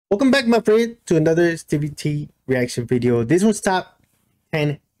Welcome back, my friend, to another Stevie T reaction video. This one's top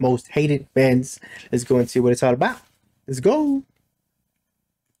 10 most hated bands. Let's go and see what it's all about. Let's go.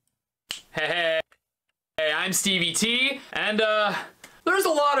 Hey, I'm Stevie T, and there's a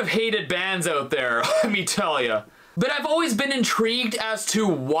lot of hated bands out there, let me tell you. But I've always been intrigued as to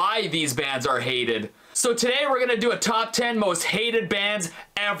why these bands are hated. So today we're gonna do a top 10 most hated bands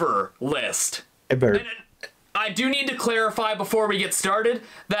ever list. Ever. And I do need to clarify before we get started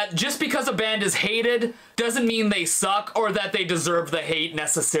that just because a band is hated doesn't mean they suck or that they deserve the hate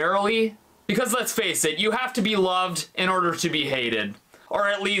necessarily. Because let's face it, you have to be loved in order to be hated. Or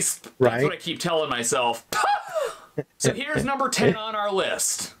at least, that's what I keep telling myself. So here's number 10 on our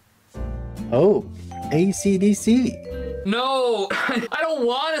list. Oh, AC/DC. No, I don't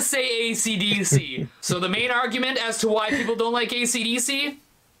want to say AC/DC. So the main argument as to why people don't like AC/DC?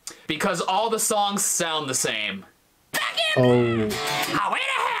 Because all the songs sound the same. Oh. How in the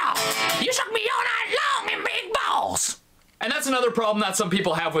hell? You shook me all night long in big balls. And that's another problem that some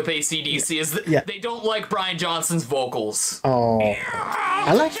people have with AC/DC is that they don't like Brian Johnson's vocals. Oh.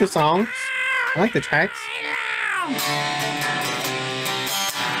 I like the songs. I like the tracks.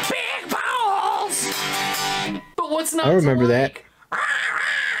 Big balls. But what's not I remember that.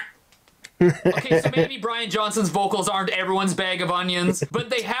 Okay, so maybe Brian Johnson's vocals aren't everyone's bag of onions,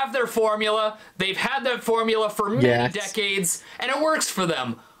 but they have their formula. They've had that formula for many decades, and it works for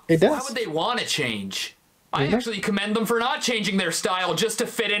them. It does. Why would they want to change? I actually commend them for not changing their style just to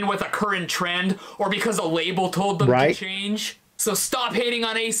fit in with a current trend or because a label told them to change. So stop hating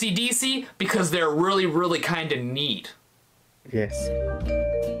on AC/DC because they're really, really kind of neat. Yes.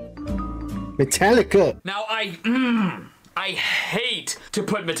 Metallica. Now, I hate to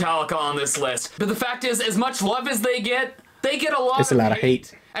put Metallica on this list, but the fact is, as much love as they get a lot of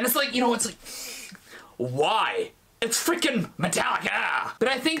hate. And it's like, you know, it's like, why? It's freaking Metallica! But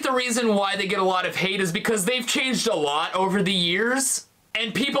I think the reason why they get a lot of hate is because they've changed a lot over the years,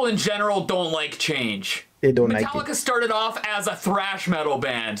 and people in general don't like change. They don't like it. Metallica started off as a thrash metal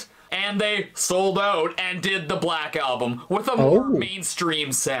band, and they sold out and did the Black Album with a more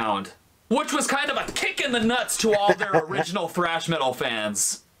mainstream sound, which was kind of a kick in the nuts to all their original thrash metal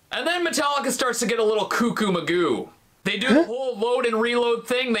fans. And then Metallica starts to get a little cuckoo magoo. They do the whole load and reload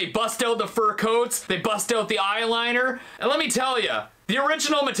thing, they bust out the fur coats, they bust out the eyeliner, and let me tell you, the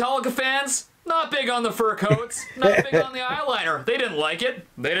original Metallica fans, not big on the fur coats, not big on the eyeliner. They didn't like it.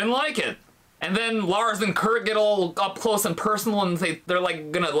 They didn't like it. And then Lars and Kurt get all up close and personal, and they're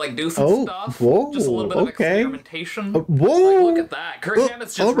like gonna like do some stuff. Whoa, just a little bit of experimentation. Whoa! Like, look at that. Kurt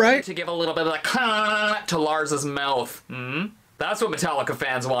Hammett's just ready to give a little bit of like to Lars's mouth. That's what Metallica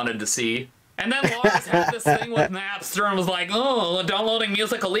fans wanted to see. And then Lars had this thing with Napster and was like, oh, downloading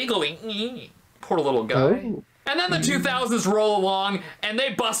music illegally. Poor little guy. And then the 2000s roll along, and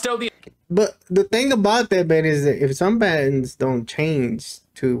they bust out the... But the thing about that band is that if some bands don't change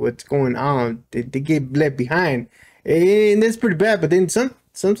to what's going on, they get left behind. And that's pretty bad. But then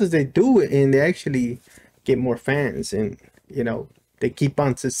sometimes they do it, and they actually get more fans. And, you know, they keep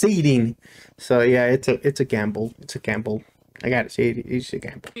on succeeding. So, yeah, it's a gamble. It's a gamble. I gotta say, it's a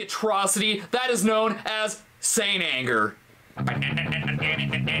gamble. The atrocity that is known as sane anger. And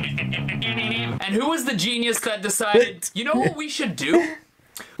who was the genius that decided, you know what we should do?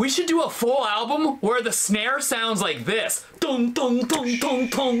 We should do a full album where the snare sounds like this. Dun, dun, dun, dun,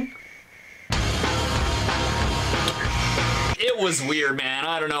 dun. It was weird, man.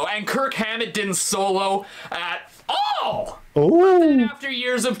 I don't know. And Kirk Hammett didn't solo at all. But then after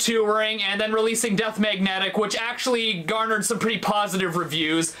years of touring and then releasing Death Magnetic, which actually garnered some pretty positive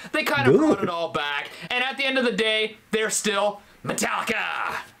reviews, they kind of brought it all back. And at the end of the day, they're still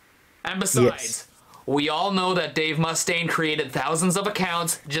Metallica. And besides, we all know that Dave Mustaine created thousands of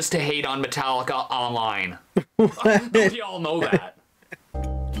accounts just to hate on Metallica online. We all know that.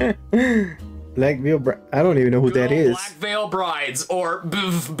 Black Veil Brides. I don't even know who that is. Black Veil Brides or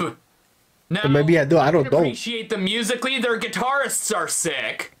Now, maybe I do. I don't appreciate them musically. Their guitarists are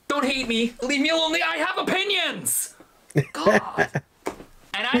sick. Don't hate me. Leave me alone. I have opinions. God.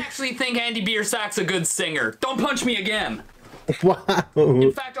 And I actually think Andy Biersack's a good singer. Don't punch me again. Wow.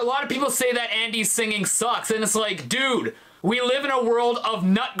 In fact, a lot of people say that Andy's singing sucks, and it's like, dude, we live in a world of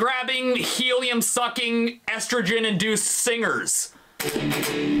nut-grabbing, helium-sucking, estrogen-induced singers.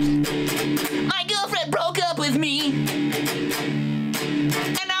 My girlfriend broke up with me, and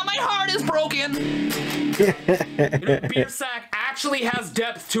now my heart is broken. You know, Biersack actually has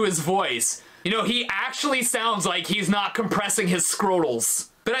depth to his voice. You know, he actually sounds like he's not compressing his scrotals.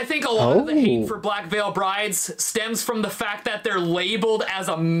 But I think a lot of the hate for Black Veil Brides stems from the fact that they're labeled as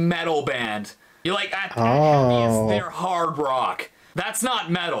a metal band. You're like, at heaviest, they're hard rock. That's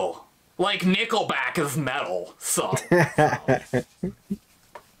not metal. Like, Nickelback is metal, so.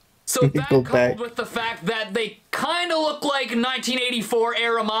 So that coupled with the fact that they kind of look like 1984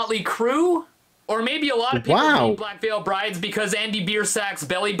 era Motley Crue, or maybe a lot of people think Black Veil Brides because Andy Biersack's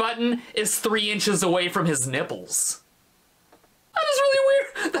belly button is 3 inches away from his nipples. That is really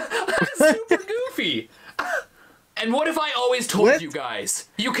weird. That is super goofy. And what if I always told you guys,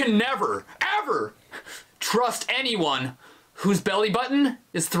 you can never, ever trust anyone whose belly button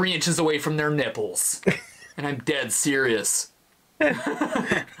is 3 inches away from their nipples? And I'm dead serious.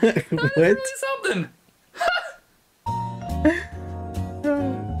 That's really something.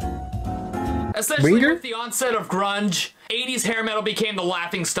 Essentially, with the onset of grunge, 80s hair metal became the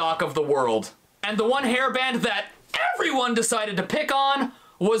laughingstock of the world. And the one hair band that everyone decided to pick on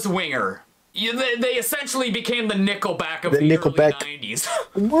was Winger. They essentially became the Nickelback of the early 90s.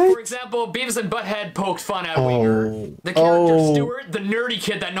 For example, Beavis and Butthead poked fun at Winger. The character Stuart, the nerdy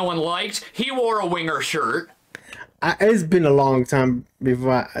kid that no one liked, he wore a Winger shirt. It's been a long time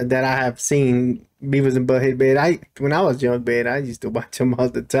before that I have seen Beavis and Butthead bed. When I was young, I used to watch them all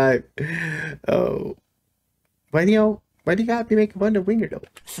the time. Why do you gotta be making fun of Winger though?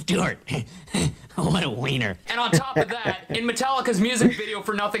 Stuart, what a wiener. And on top of that, in Metallica's music video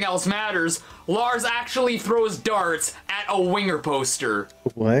for Nothing Else Matters, Lars actually throws darts at a Winger poster.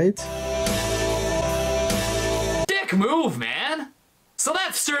 What? Dick move, man. So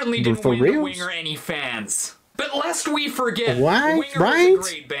that certainly didn't win the Winger any fans. But lest we forget, Winger was a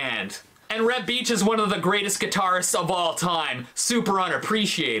great band. And Rhett Beach is one of the greatest guitarists of all time. Super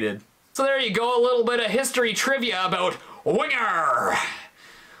unappreciated. So there you go, a little bit of history trivia about Winger.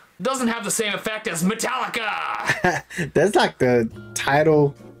 Doesn't have the same effect as Metallica. That's like the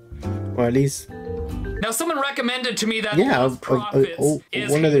title, or at least... Now someone recommended to me that Lost Prophets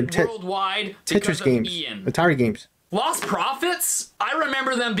is one of the worldwide Tetris games, Ian. Atari games. Lost Prophets? I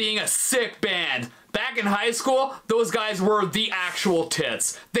remember them being a sick band. Back in high school, those guys were the actual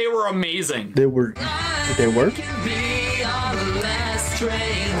tits. They were amazing. They were?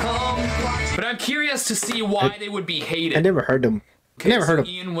 But I'm curious to see why they would be hated. I never heard them. Okay, never heard of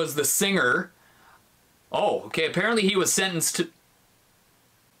him. Ian was the singer. Oh, okay, apparently he was sentenced to...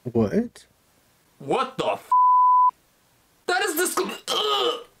 What? What the f***? That is this...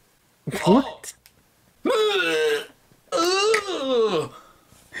 What?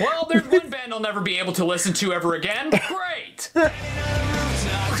 Well, there's one band I'll never be able to listen to ever again. Great!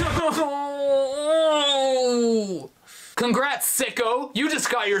 Congrats, sicko! You just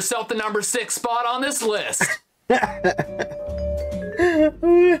got yourself the number 6 spot on this list. What?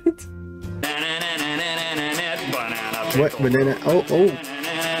 What banana?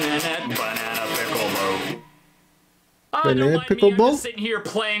 Banana pickle bowl? I'm just sitting here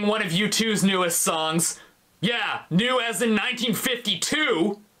playing one of U2's newest songs. Yeah, new as in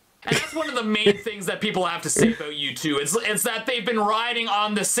 1952. And that's one of the main things that people have to say about U2. It's that they've been riding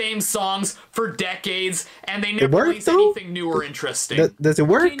on the same songs for decades, and they never release anything new or interesting. Does it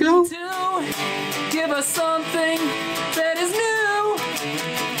work, though? Give us something that is new.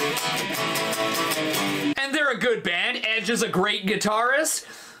 And they're a good band. Edge is a great guitarist.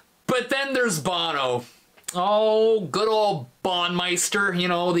 But then there's Bono. Oh, good old Bonmeister, you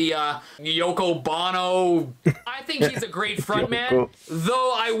know, the Yoko Bono. I think he's a great frontman,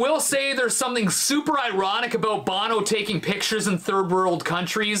 though I will say there's something super ironic about Bono taking pictures in third world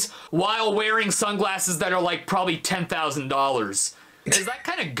countries while wearing sunglasses that are like probably $10,000. Is that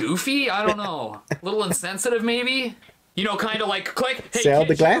kind of goofy? I don't know. A little insensitive, maybe? You know, kind of like, click, hey, sell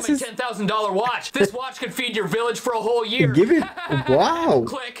the glasses? Check out my $10,000 watch. This watch could feed your village for a whole year. Give it, wow.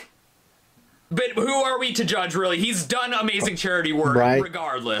 Click. But who are we to judge, really? He's done amazing charity work,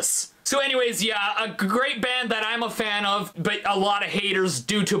 regardless. So anyways, yeah, a great band that I'm a fan of, but a lot of haters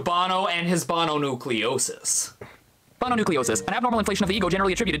due to Bono and his bononucleosis. Bononucleosis, an abnormal inflation of the ego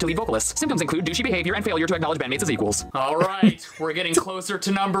generally attributed to lead vocalists. Symptoms include douchey behavior and failure to acknowledge bandmates as equals. All right, we're getting closer to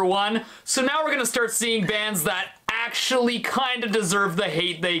number 1. So now we're going to start seeing bands that actually kind of deserve the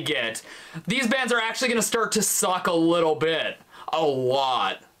hate they get. These bands are actually going to start to suck a little bit. A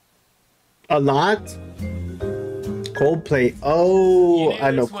lot. A lot? Coldplay. Oh,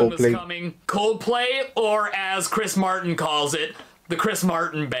 I know Coldplay. Coming. Coldplay, or as Chris Martin calls it, the Chris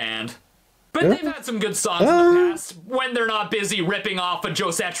Martin Band. But they've had some good songs in the past, when they're not busy ripping off a Joe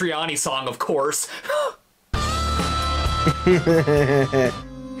Satriani song, of course.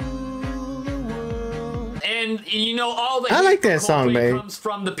 And, you know, all the I like that song, man. Comes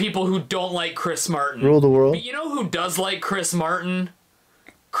from the people who don't like Chris Martin. Rule the world. But you know who does like Chris Martin?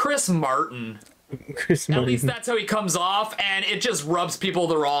 Chris Martin. Chris At Martin. least that's how he comes off, and it just rubs people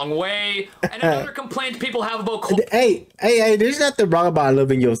the wrong way. And another complaint people have about Cole. Hey, there's nothing wrong about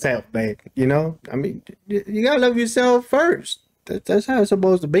loving yourself, man. You know, I mean, you gotta love yourself first. That's how it's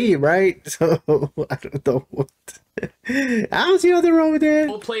supposed to be, right? So I don't know what. I don't see nothing wrong with that.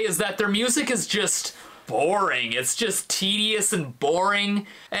 Coldplay is that their music is just boring. It's just tedious and boring.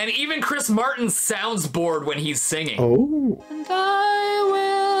 And even Chris Martin sounds bored when he's singing. Oh. And I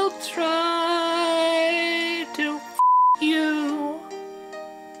will try to you.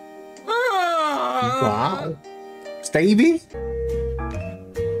 Wow. Stevie?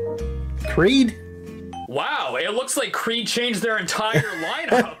 Creed? Wow, it looks like Creed changed their entire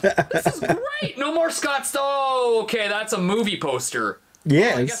lineup. This is great. No more Scott Oh, okay, that's a movie poster.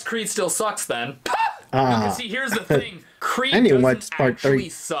 Yes. Well, I guess Creed still sucks then. Because see, here's the thing. Creed doesn't part actually 3.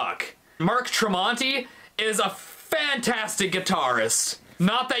 suck. Mark Tremonti is a fantastic guitarist.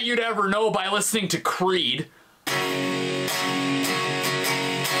 Not that you'd ever know by listening to Creed.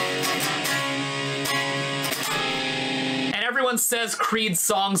 And everyone says Creed's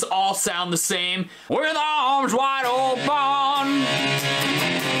songs all sound the same. With arms wide open,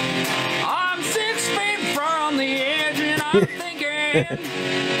 I'm 6 feet from the edge and I'm thinking.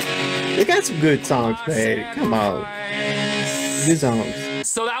 They got some good songs, man. Come on. Good songs.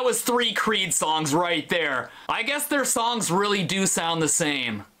 So that was 3 Creed songs right there. I guess their songs really do sound the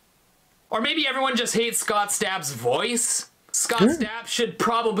same. Or maybe everyone just hates Scott Stapp's voice? Scott Stapp should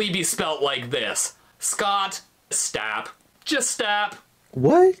probably be spelt like this. Scott Stapp. Just Stapp.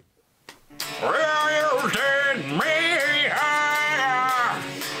 What?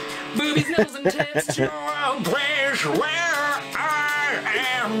 Boobies, nose, and tits to a place where I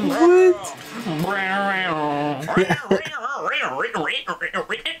am. What?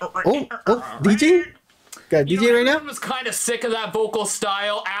 Oh, DJ? Got DJ right now? Everyone was kind of sick of that vocal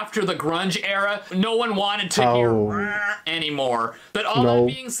style after the grunge era. No one wanted to hear anymore. But all that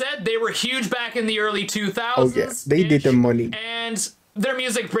being said, they were huge back in the early 2000s. Oh, yeah. They did the money. And their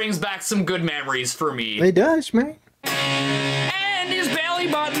music brings back some good memories for me. It does, man. And his belly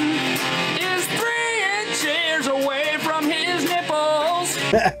button is 3 inches away from his nipples.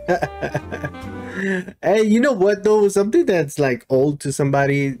 Hey, you know what though? Something that's like old to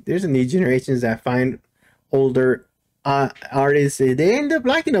somebody. There's a new generations that find older artists. They end up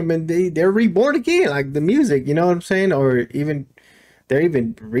liking them, and they're reborn again, like the music. You know what I'm saying? Or even they're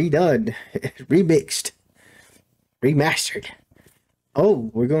even redone, remixed, remastered.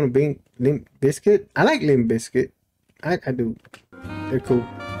 Oh, we're gonna be Limp Bizkit. I like Limp Bizkit. I do. They're cool.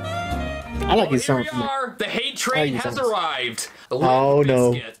 I like his song. The hate train has arrived. Oh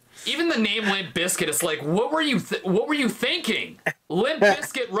no. Even the name Limp Bizkit is like, what were you thinking? Limp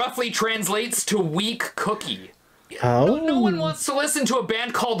Bizkit roughly translates to weak cookie. Oh. No one wants to listen to a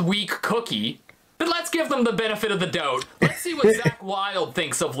band called Weak Cookie, but let's give them the benefit of the doubt. Let's see what Zach Wilde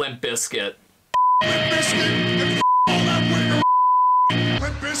thinks of Limp Bizkit. Limp Bizkit, all that wiener.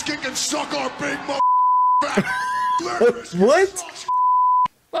 Limp Bizkit can suck our big What?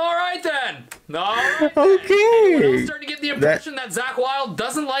 All right then. All right. Okay. I'm starting to get the impression that Zach Wilde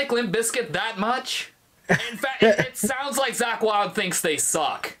doesn't like Limp Bizkit that much. In fact, it sounds like Zach Wilde thinks they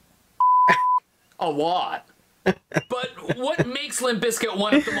suck. A lot. But what makes Limp Bizkit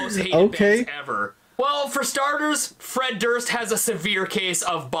one of the most hated bands ever? Well, for starters, Fred Durst has a severe case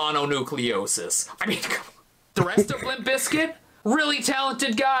of mononucleosis. I mean, the rest of Limp Bizkit, really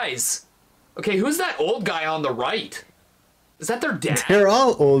talented guys. Okay, who's that old guy on the right? Is that their dad? They're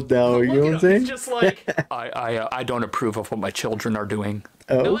all old now, you know what I'm saying? He's just like, I don't approve of what my children are doing.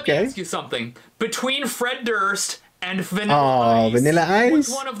 Oh, now, let me okay. ask you something. Between Fred Durst and Vanilla Ice, Vanilla Ice? which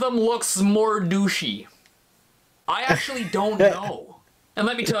one of them looks more douchey? I actually don't know. And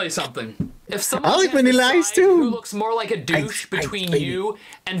let me tell you something. If someone I like can Vanilla Ice decide too. who looks more like a douche between baby. you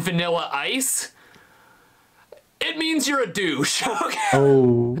and Vanilla Ice, it means you're a douche. Okay?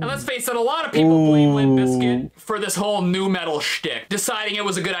 Oh. And let's face it, a lot of people blame Limp Bizkit for this whole new metal shtick, deciding it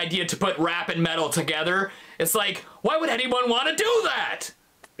was a good idea to put rap and metal together. It's like, why would anyone want to do that?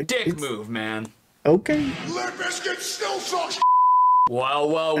 Dick move, man. Okay. Limp Bizkit still sucks. Well,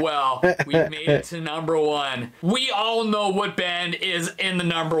 we've made it to #1. We all know what band is in the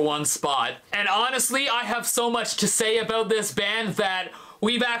 #1 spot. And honestly, I have so much to say about this band that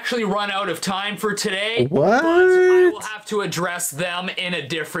we've actually run out of time for today. What? But I will have to address them in a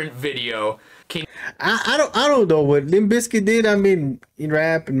different video. I don't know what Limp Bizkit did. I mean,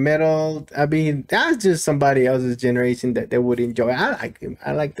 rap and metal. I mean, that's just somebody else's generation that they would enjoy. I like him.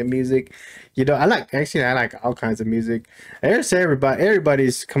 I like the music. You know, I like all kinds of music. There's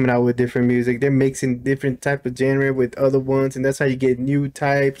everybody's coming out with different music. They're mixing different type of genre with other ones, and that's how you get new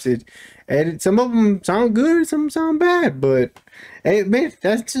types. And some of them sound good, some sound bad. But hey, man,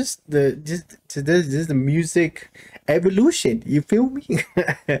 that's just the music evolution. You feel me?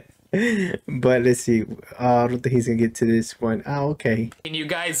 But let's see. I don't think he's gonna get to this one. Oh, okay. Can you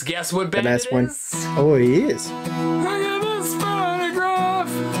guys guess what band The last it one. is? Oh, he is. Look at this photograph.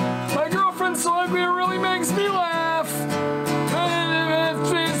 My girlfriend saw me. It really makes me laugh.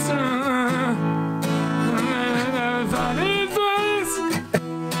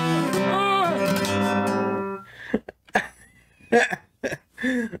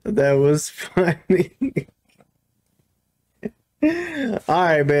 That was funny. All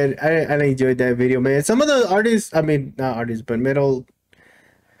right, man. I enjoyed that video, man. Some of the artists, I mean, not artists, but metal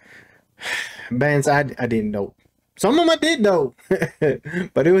bands, I didn't know. Some of them I did know,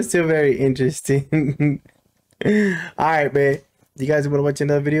 but it was still very interesting. All right, man. You guys want to watch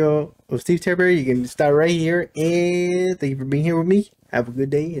another video of Steve Terryberry? You can start right here. And thank you for being here with me. Have a good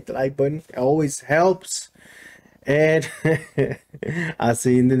day. Hit the like button. It always helps. And I'll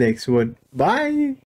see you in the next one. Bye.